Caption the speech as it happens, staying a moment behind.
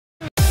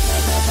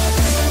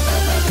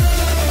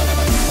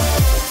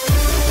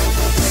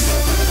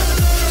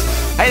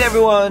Hey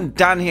everyone,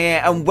 Dan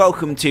here, and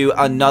welcome to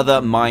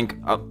another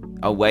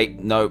Oh wait,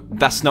 no,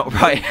 that's not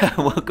right.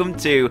 Welcome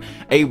to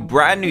a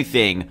brand new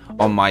thing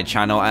on my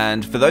channel,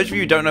 and for those of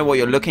you who don't know what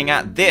you're looking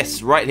at,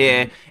 this right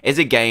here is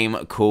a game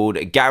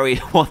called Garry.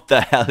 What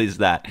the hell is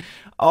that?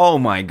 Oh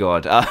my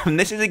god,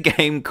 this is a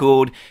game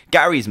called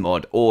Garry's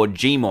Mod, or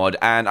Gmod,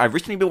 and I've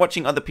recently been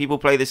watching other people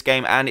play this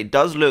game, and it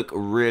does look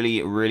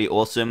really, really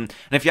awesome.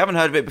 And if you haven't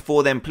heard of it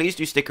before, then please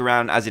do stick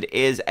around, as it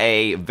is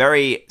a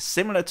very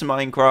similar to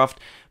Minecraft,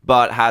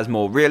 but has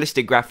more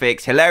realistic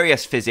graphics,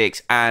 hilarious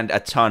physics, and a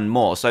ton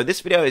more. So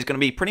this video is going to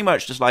be pretty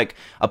much just like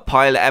a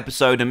pilot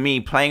episode of me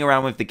playing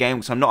around with the game,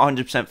 because I'm not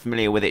 100%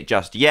 familiar with it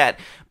just yet,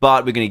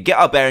 but we're going to get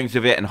our bearings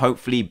with it and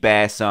hopefully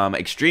bear some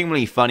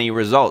extremely funny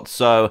results.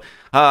 So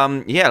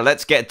yeah,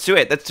 let's get to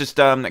it. Let's just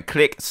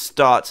click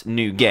start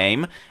new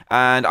game,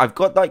 and I've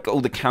got like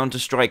all the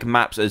Counter-Strike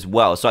maps as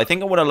well, so I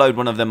think I want to load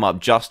one of them up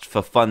just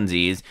for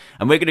funsies,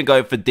 and we're going to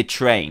go for the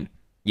train.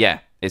 Yeah,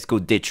 it's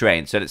called The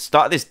Train. So let's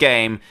start this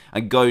game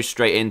and go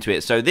straight into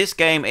it. So this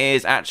game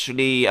is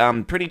actually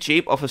pretty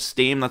cheap off of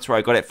Steam. That's where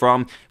I got it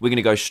from. We're going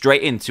to go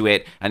straight into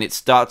it, and it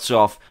starts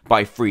off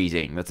by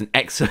freezing. That's an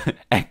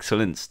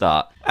excellent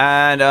start.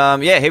 And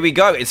yeah, here we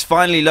go. It's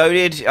finally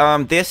loaded.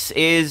 This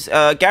is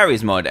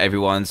Garry's Mod,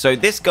 everyone. So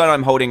this gun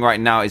I'm holding right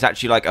now is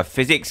actually like a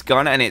physics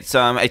gun, and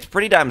it's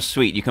pretty damn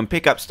sweet. You can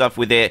pick up stuff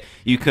with it.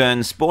 You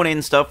can spawn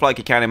in stuff like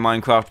you can in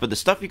Minecraft, but the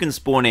stuff you can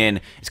spawn in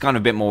is kind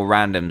of a bit more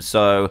random.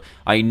 So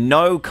I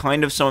know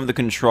kind of some of the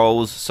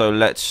controls, so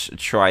let's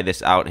try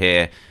this out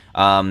here.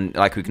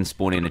 Like we can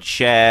spawn in a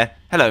chair.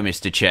 Hello,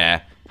 Mr.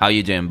 Chair. How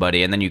you doing,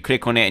 buddy? And then you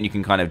click on it and you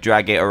can kind of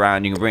drag it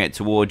around. You can bring it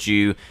towards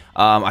you.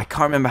 I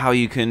can't remember how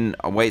you can...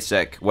 Oh, wait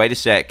a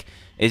sec.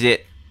 Is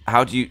it...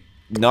 How do you...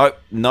 No.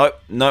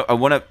 I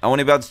want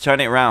to be able to turn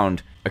it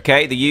around.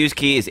 Okay, the use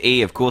key is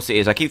E. Of course it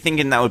is. I keep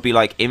thinking that would be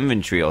like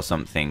inventory or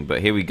something, but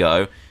here we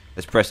go.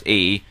 Let's press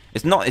E.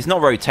 It's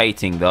not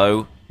rotating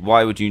though.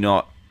 Why would you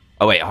not...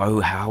 Oh wait,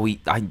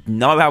 I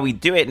know how we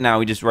do it now.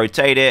 We just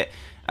rotate it,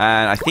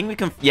 and I think we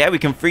can. Yeah, we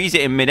can freeze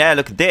it in midair.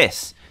 Look at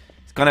this.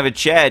 It's kind of a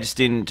chair just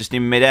in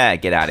midair.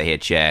 Get out of here,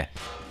 chair.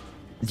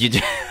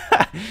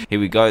 Here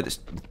we go. Let's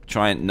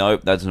try and...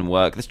 Nope, that doesn't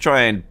work. Let's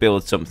try and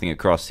build something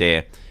across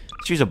here.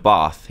 Let's use a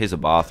bath. Here's a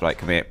bath. Right,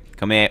 come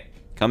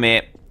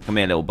here,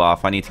 little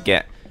bath. I need to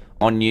get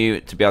on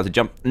you to be able to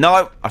jump.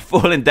 No, I've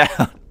fallen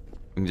down.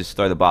 We can just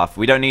throw the bath.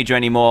 We don't need you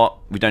anymore.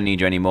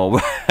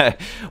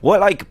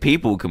 What like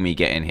people can we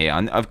get in here?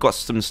 I've got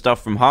some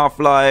stuff from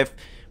Half-Life,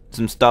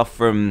 some stuff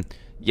from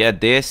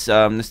this.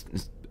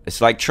 It's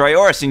like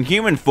Trayaurus in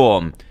human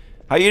form.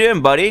 How you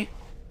doing, buddy?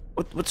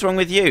 What's wrong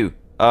with you?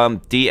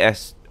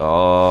 DS.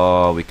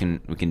 Oh, we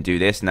can do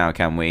this now,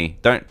 can we?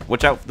 Don't.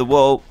 Watch out for the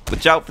wall.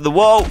 Watch out for the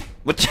wall.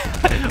 Watch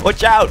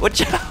out.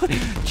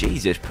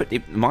 Jesus,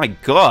 my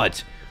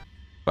God.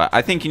 Right,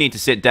 I think you need to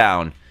sit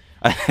down.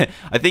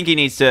 I think he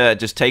needs to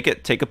just take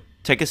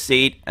a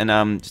seat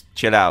and just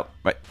chill out.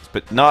 Right,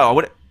 but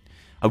no,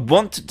 I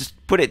want to just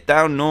put it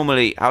down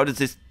normally. How does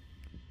this?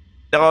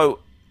 No,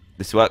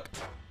 this work?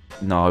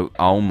 No.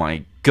 Oh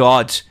my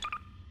God.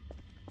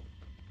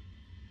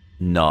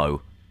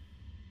 No.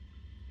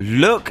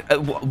 Look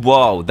at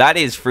whoa, that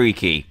is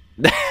freaky.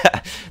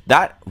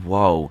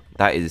 Whoa,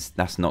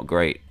 that's not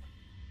great.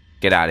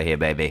 Get out of here,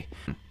 baby.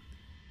 Here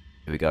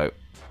we go.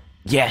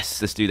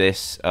 Yes, let's do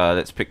this.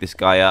 Let's pick this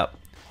guy up.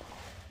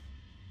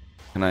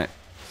 Can I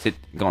sit?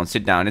 Go on,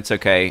 sit down. It's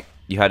okay.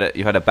 You had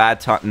a bad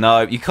time.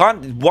 No, you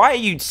can't. Why are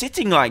you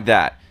sitting like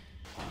that?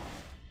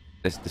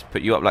 Let's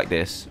put you up like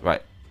this.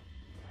 Right.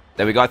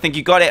 There we go. I think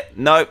you got it.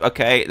 No.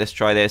 Okay. Let's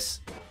try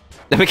this.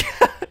 There we go.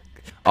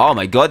 Oh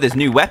my God. There's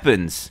new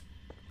weapons.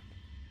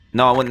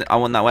 No, I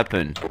want that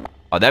weapon.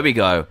 Oh, there we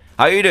go.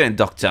 How you doing,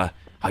 Doctor?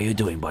 How you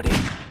doing, buddy?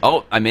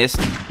 Oh, I missed.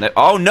 No.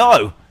 Oh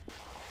no.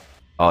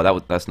 Oh,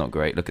 that's not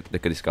great. Look at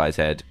this guy's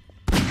head.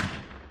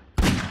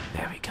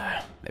 There we go.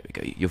 There we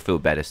go. You'll feel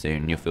better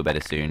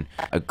soon.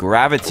 A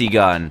gravity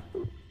gun.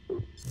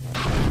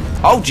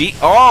 Oh, gee.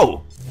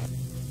 Oh.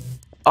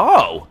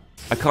 Oh.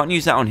 I can't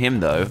use that on him,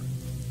 though.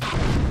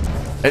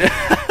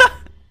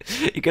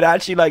 You could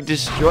actually, like,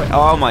 destroy...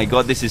 Oh, my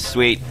God. This is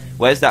sweet.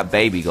 Where's that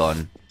baby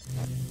gone?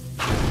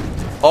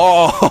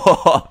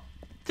 Oh.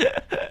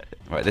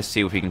 Right, let's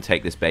see if we can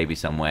take this baby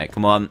somewhere.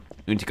 Come on.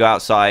 We need to go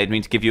outside. We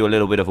need to give you a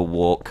little bit of a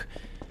walk.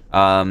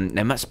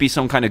 There must be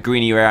some kind of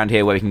greenie around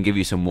here where we can give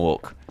you some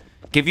walk.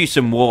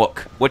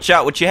 Watch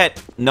out, watch your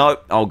head. No.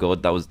 Oh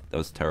God, that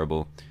was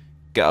terrible.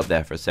 Get up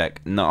there for a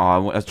sec. No, I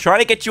was trying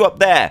to get you up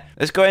there.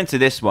 Let's go into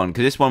this one,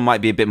 because this one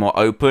might be a bit more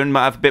open,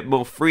 might have a bit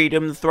more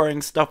freedom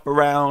throwing stuff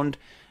around.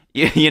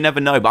 You never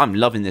know, but I'm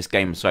loving this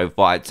game so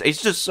far.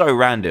 It's just so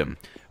random.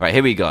 Right,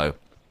 here we go.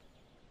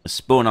 Let's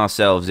spawn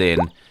ourselves in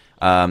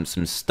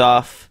some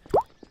stuff.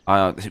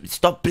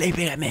 Stop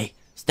bleeping at me.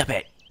 Stop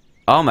it.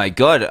 Oh my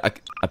God,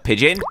 a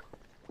pigeon?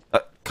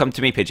 Come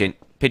to me, pigeon.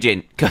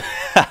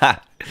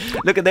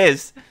 Look at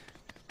this.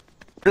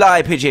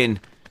 Fly, pigeon.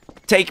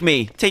 Take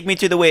me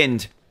to the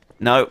wind.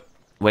 No.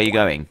 Where are you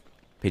going?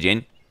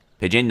 Pigeon,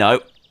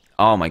 no.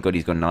 Oh my God,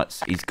 he's gone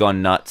nuts.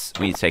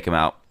 We need to take him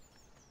out.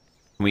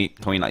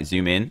 Can we like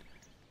zoom in?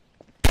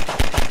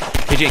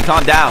 Pigeon,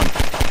 calm down.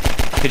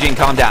 Pigeon,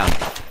 calm down.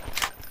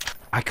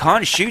 I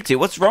can't shoot it.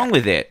 What's wrong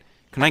with it?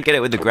 Can I get it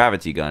with the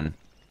gravity gun?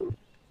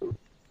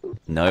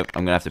 Nope.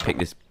 I'm gonna have to pick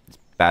this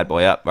bad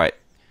boy up. Right.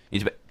 You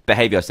need to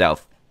behave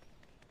yourself.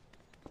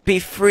 Be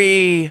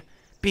free.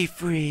 Be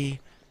free.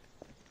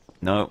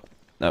 No.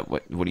 No.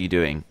 What are you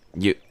doing?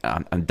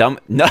 I'm done.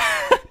 No.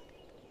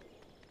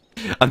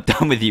 I'm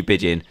done with you,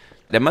 Pigeon.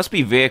 There must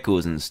be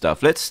vehicles and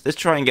stuff. Let's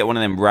try and get one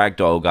of them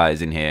ragdoll guys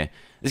in here.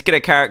 Let's get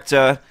a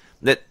character.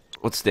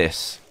 What's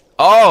this?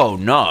 Oh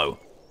no!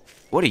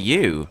 What are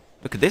you?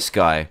 Look at this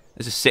guy.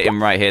 Let's just sit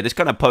him right here. Let's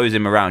kind of pose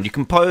him around. You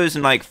can pose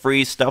and like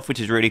freeze stuff, which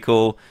is really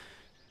cool.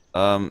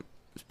 Let's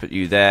put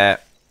you there.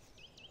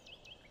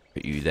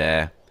 Put you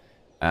there.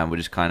 And we'll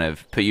just kind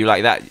of put you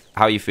like that.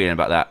 How are you feeling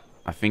about that?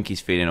 I think he's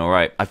feeling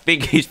alright. I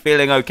think he's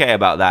feeling okay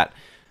about that.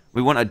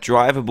 We want a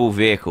drivable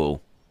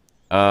vehicle.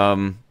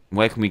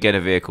 Where can we get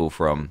a vehicle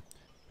from?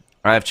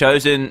 I have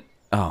chosen...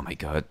 Oh my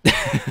god.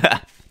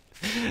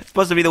 It's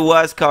supposed to be the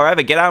worst car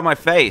ever. Get out of my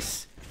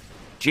face.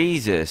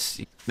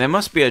 Jesus. There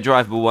must be a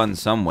drivable one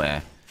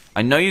somewhere.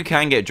 I know you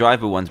can get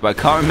drivable ones, but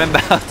I can't remember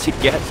how to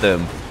get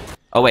them.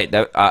 Oh wait,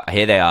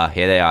 here they are.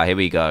 Here they are. Here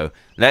we go.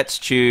 Let's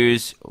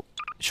choose...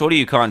 Surely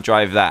you can't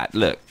drive that.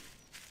 Look.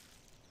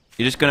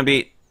 You're just gonna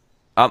be...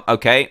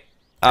 okay.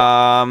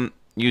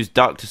 Use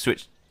duck to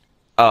switch...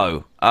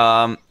 Oh.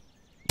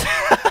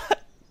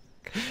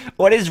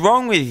 What is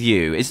wrong with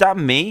you? Is that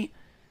me?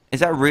 Is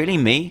that really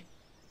me?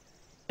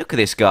 Look at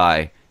this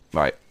guy.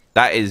 Right.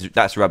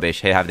 That's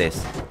rubbish. Here, have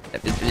this.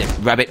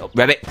 Rabbit,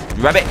 rabbit,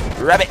 rabbit,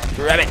 rabbit,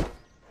 rabbit.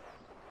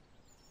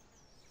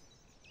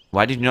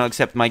 Why did you not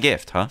accept my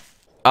gift, huh?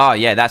 Oh,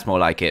 yeah, that's more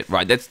like it.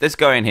 Right, let's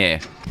go in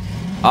here.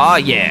 Oh,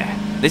 yeah.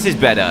 This is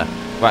better.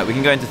 Right, we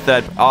can go into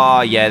third...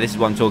 Oh, yeah, this is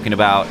what I'm talking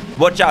about.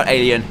 Watch out,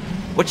 alien.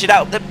 Watch it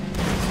out.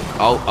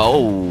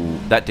 Oh,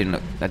 that didn't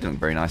look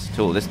very nice at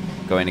all. Let's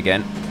go in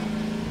again.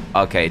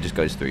 Okay, it just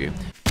goes through you.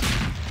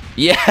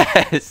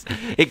 Yes,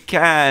 it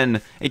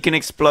can. It can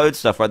explode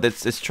stuff. Right,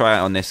 let's try it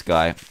on this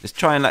guy. Let's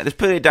try and let's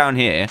put it down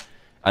here,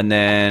 and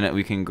then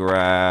we can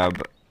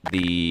grab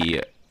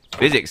the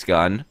physics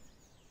gun.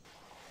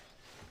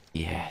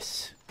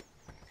 Yes.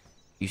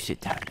 You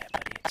sit down there,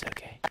 buddy. It's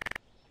okay.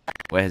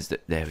 Where's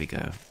the... There we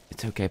go.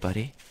 It's okay,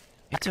 buddy.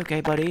 It's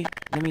okay, buddy.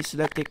 Let me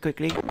select it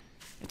quickly.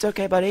 It's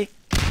okay, buddy.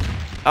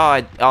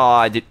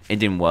 It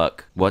didn't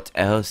work. What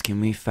else can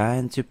we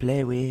find to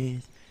play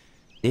with?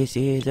 This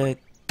is a...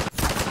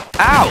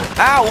 Ow!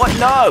 Ow! What?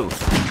 No!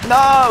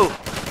 No!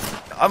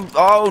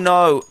 Oh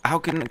no! How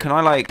can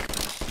I like...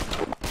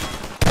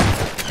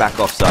 Back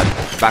off, son.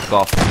 Back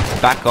off.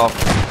 Back off.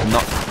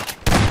 Not...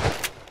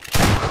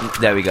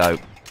 There we go.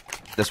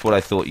 That's what I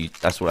thought you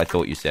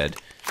said.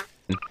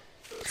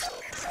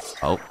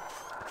 Oh.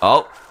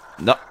 Oh.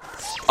 No.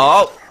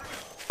 Oh.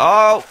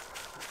 Oh.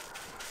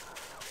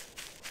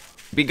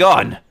 Be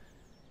gone.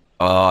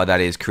 Oh,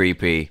 that is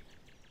creepy.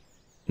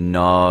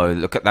 No,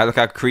 look at that. Look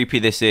how creepy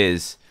this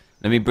is.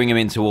 Let me bring him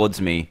in towards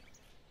me.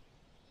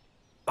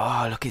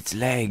 Oh, look, its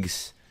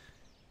legs.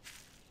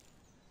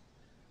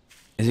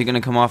 Is it going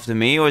to come after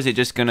me, or is it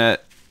just going to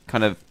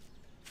kind of...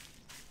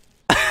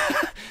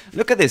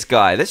 Look at this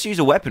guy. Let's use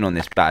a weapon on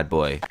this bad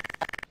boy.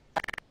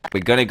 We're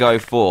going to go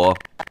for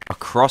a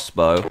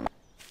crossbow.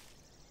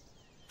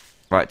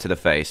 Right to the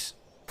face.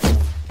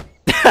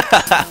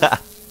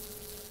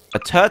 A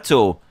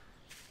turtle.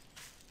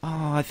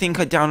 Oh, I think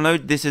I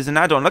downloaded this as an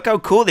add-on. Look how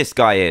cool this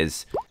guy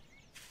is.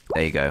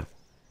 There you go.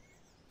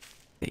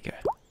 There you go.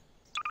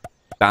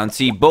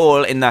 Bouncy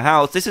ball in the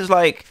house. This is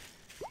like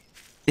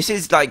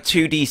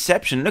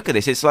 2Dception. Look at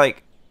this. It's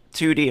like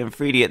 2D and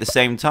 3D at the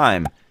same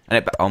time.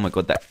 And oh my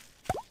god, that...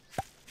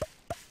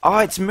 Oh,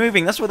 it's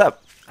moving. That's what that...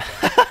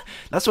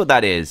 That's what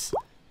that is.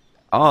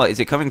 Oh, is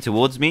it coming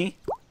towards me?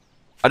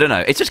 I don't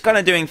know. It's just kind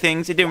of doing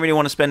things. It didn't really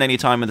want to spend any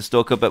time with the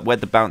stalker, but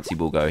where'd the bouncy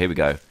ball go? Here we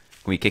go.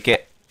 Can we kick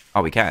it?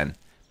 Oh, we can.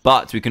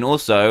 But we can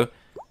also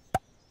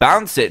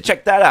bounce it.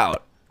 Check that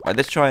out. Right,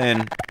 let's try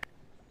and...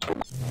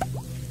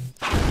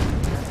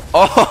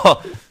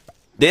 Oh!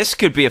 This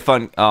could be a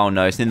fun... Oh,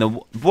 no. It's in the...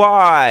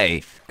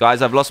 Why?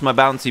 Guys, I've lost my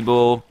bouncy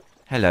ball.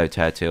 Hello,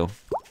 turtle.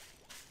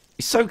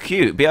 He's so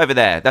cute. Be over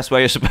there. That's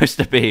where you're supposed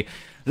to be.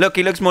 Look,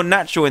 he looks more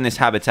natural in this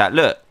habitat.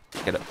 Look.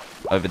 Get up.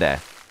 Over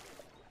there.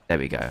 There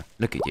we go.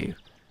 Look at you.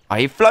 Oh,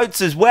 he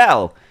floats as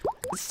well.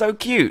 It's so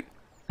cute.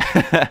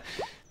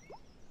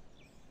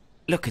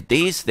 Look at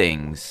these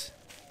things.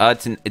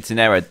 It's an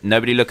error.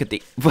 Nobody look at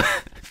the...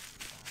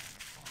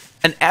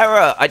 An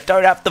error. I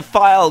don't have the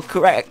file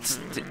correct.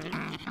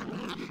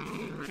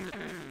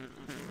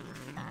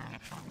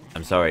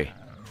 I'm sorry.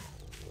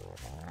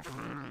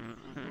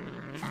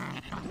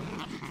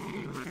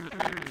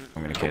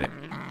 I'm gonna kill it.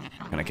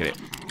 I'm gonna kill it.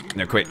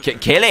 No, quick.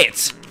 Kill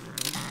it!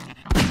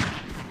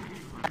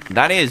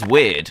 That is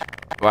weird.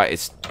 Right,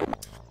 it's...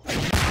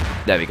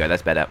 There we go,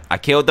 that's better. I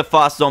killed the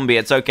fast zombie.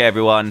 It's okay,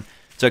 everyone.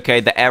 It's okay,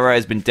 the error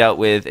has been dealt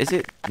with. Is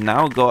it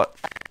now got...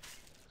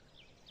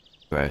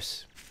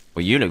 Gross.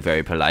 Well, you look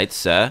very polite,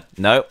 sir.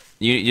 No,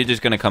 you're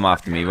just going to come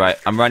after me. Right,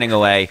 I'm running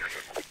away.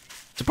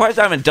 Surprised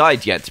I haven't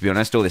died yet, to be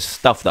honest. All this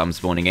stuff that I'm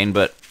spawning in,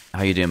 but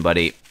how you doing,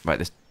 buddy? Right,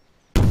 this.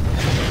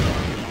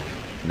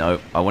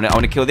 No, I want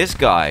to kill this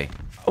guy.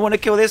 I want to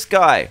kill this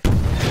guy.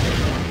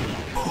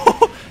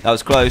 That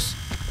was close.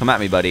 Come at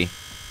me, buddy.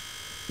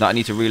 No, I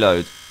need to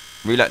reload.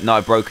 Reload. No,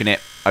 I've broken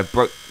it.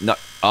 No.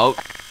 Oh,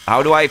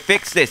 how do I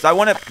fix this? I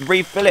want to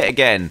refill it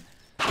again.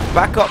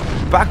 Back up.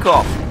 Back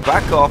off.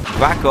 Back off.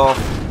 Back off.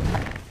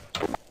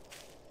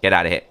 Get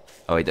out of here.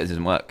 Oh, it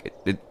doesn't work.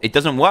 It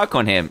doesn't work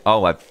on him.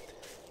 Oh,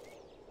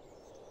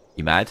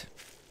 You mad?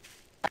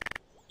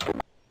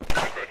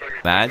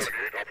 Mad?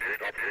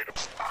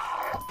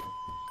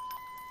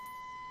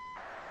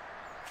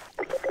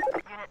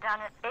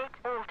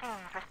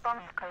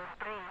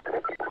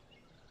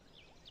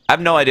 I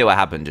have no idea what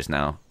happened just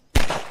now.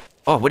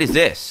 Oh, what is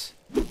this?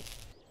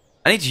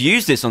 I need to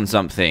use this on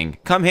something.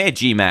 Come here,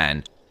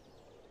 G-Man.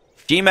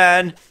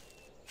 G-Man.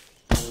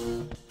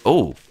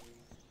 Oh.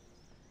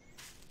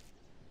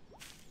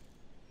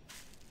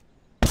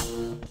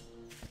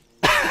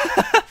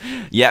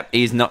 Yep,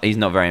 he's not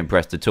very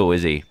impressed at all,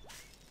 is he?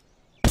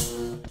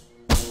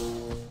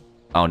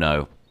 Oh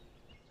no.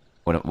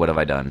 What have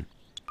I done?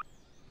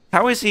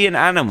 How is he an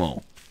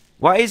animal?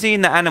 Why is he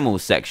in the animal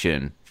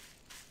section?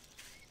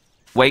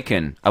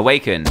 Awaken.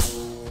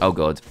 Oh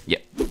god. Yeah.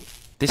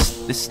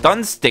 This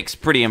stun stick's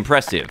pretty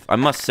impressive, I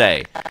must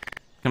say.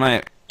 Can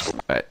I...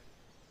 Right.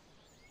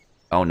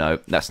 Oh no,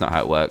 that's not how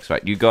it works.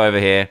 Right, you go over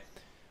here.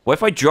 What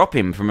if I drop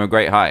him from a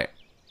great height?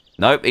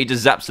 Nope, he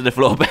just zaps to the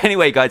floor. But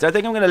anyway, guys, I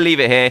think I'm going to leave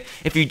it here.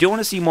 If you do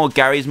want to see more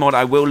Garry's mod,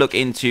 I will look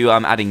into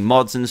adding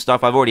mods and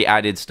stuff. I've already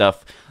added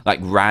stuff like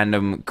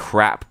random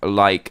crap,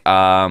 like,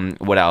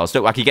 what else?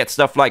 Look, I could get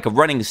stuff like a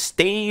running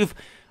Steve.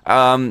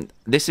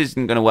 This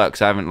isn't going to work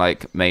because I haven't,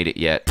 like, made it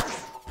yet.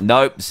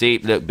 Nope, see,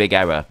 look, big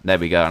error. There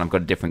we go, and I've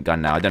got a different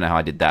gun now. I don't know how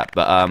I did that,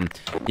 but,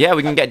 yeah,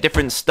 we can get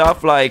different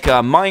stuff, like,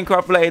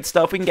 Minecraft-related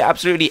stuff. We can get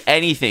absolutely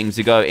anything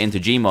to go into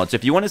Gmod. So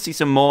if you want to see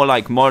some more,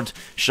 like, mod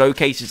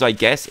showcases, I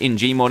guess, in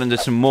Gmod, and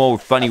there's some more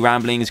funny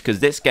ramblings,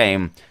 because this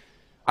game...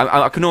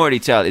 I can already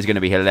tell it's going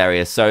to be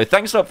hilarious. So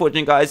thanks a lot for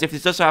watching, guys. If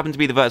this does happen to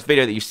be the first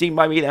video that you've seen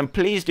by me, then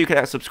please do click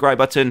that subscribe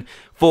button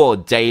for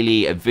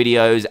daily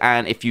videos.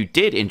 And if you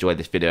did enjoy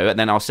this video,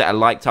 then I'll set a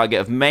like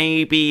target of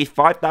maybe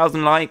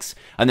 5,000 likes,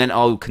 and then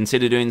I'll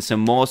consider doing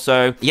some more.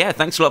 So yeah,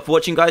 thanks a lot for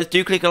watching, guys.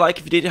 Do click a like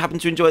if you did happen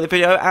to enjoy the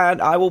video,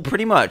 and I will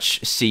pretty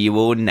much see you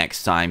all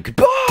next time.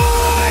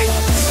 Goodbye!